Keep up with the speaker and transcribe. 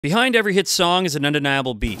Behind every hit song is an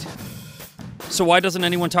undeniable beat. So why doesn't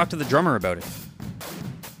anyone talk to the drummer about it?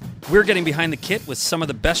 We're getting behind the kit with some of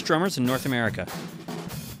the best drummers in North America.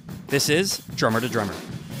 This is Drummer to Drummer.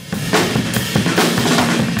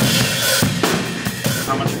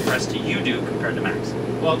 How much press do you do compared to Max?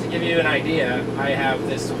 Well, to give you an idea, I have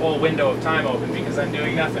this whole window of time open because I'm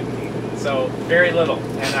doing nothing. So, very little,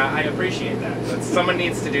 and I appreciate that. But someone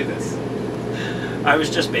needs to do this. I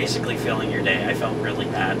was just basically filling your day. I felt really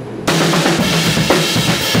bad.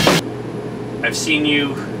 I've seen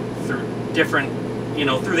you through different,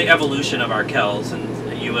 through the evolution of Arkells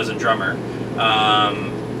and you as a drummer.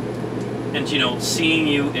 And, seeing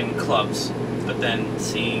you in clubs, but then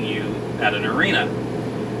seeing you at an arena.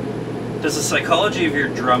 Does the psychology of your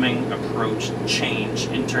drumming approach change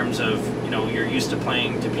in terms of, you're used to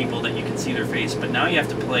playing to people that you can see their face, but now you have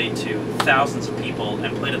to play to thousands of people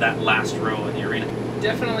and play to that last row in the arena?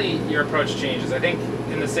 Definitely your approach changes. I think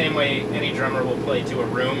in the same way any drummer will play to a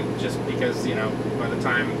room, just because, by the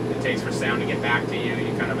time it takes for sound to get back to you,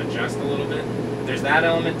 you kind of adjust a little bit. There's that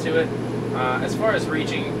element to it. As far as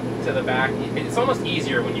reaching to the back, it's almost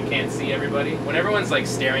easier when you can't see everybody. When everyone's like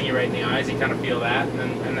staring you right in the eyes, you kind of feel that,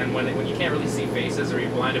 and then when you can't really see faces or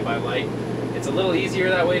you're blinded by light, it's a little easier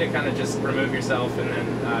that way to kind of just remove yourself, and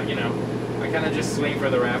then I kind of just swing for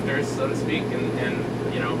the rafters, so to speak, and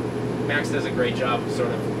Max does a great job of sort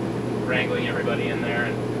of wrangling everybody in there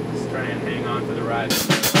and just trying to hang on for the ride.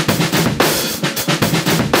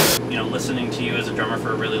 Listening to you as a drummer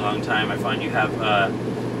for a really long time, I find you have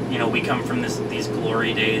we come from these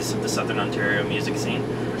glory days of the Southern Ontario music scene.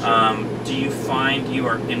 Sure. Do you find you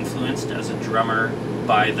are influenced as a drummer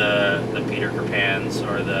by the Peter Kripans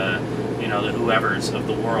or the whoever's of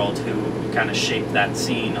the world who kind of shaped that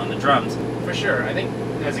scene on the drums? For sure. I think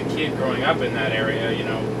as a kid growing up in that area,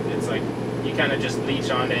 it's like you kind of just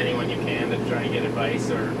leech on to anyone you can to try and get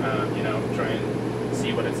advice or try and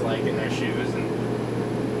see what it's like in their shoes. And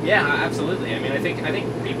yeah, absolutely. I mean, I think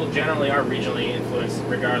people generally are regionally influenced,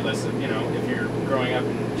 regardless of, if you're growing up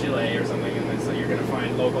in Chile or something, and so you're going to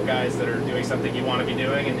find local guys that are doing something you want to be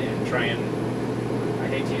doing, and try and, I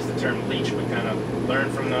hate to use the term leech, but kind of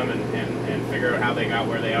learn from them and figure out how they got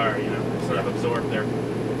where they are, sort of absorb their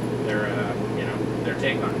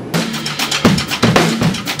take on it.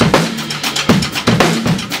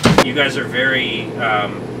 You guys are very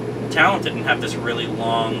talented and have this really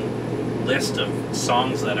long list of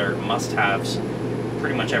songs that are must-haves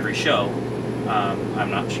pretty much every show. I'm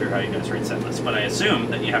not sure how you guys read set lists, but I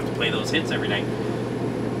assume that you have to play those hits every night.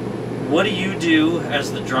 What do you do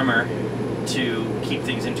as the drummer to keep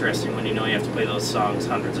things interesting when you know you have to play those songs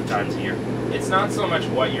hundreds of times a year? It's not so much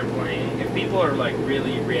what you're playing. If people are like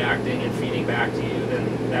really reacting and feeding back to you,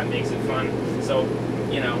 then that makes it fun. So,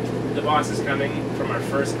 The Boss Is Coming from our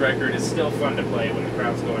first record is still fun to play when the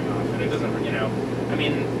crowd's going off. And it doesn't,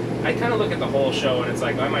 I kind of look at the whole show, and it's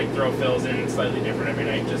like I might throw fills in slightly different every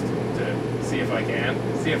night just to see if I can,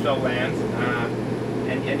 see if they'll land,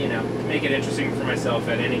 and make it interesting for myself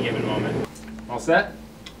at any given moment. All set?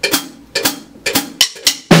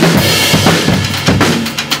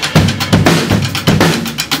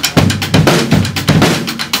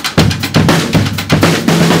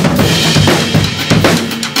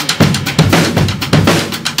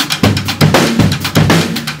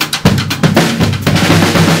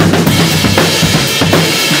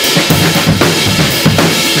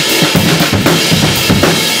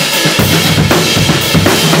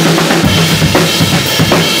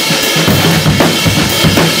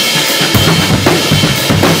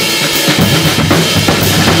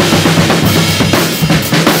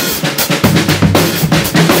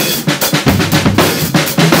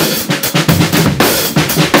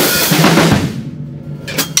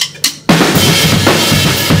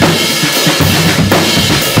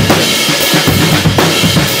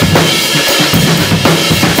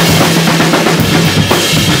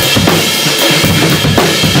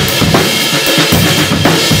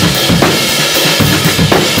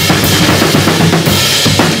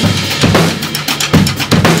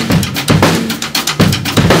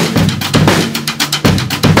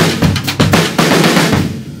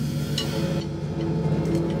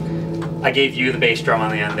 I gave you the bass drum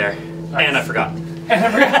on the end there, and I forgot.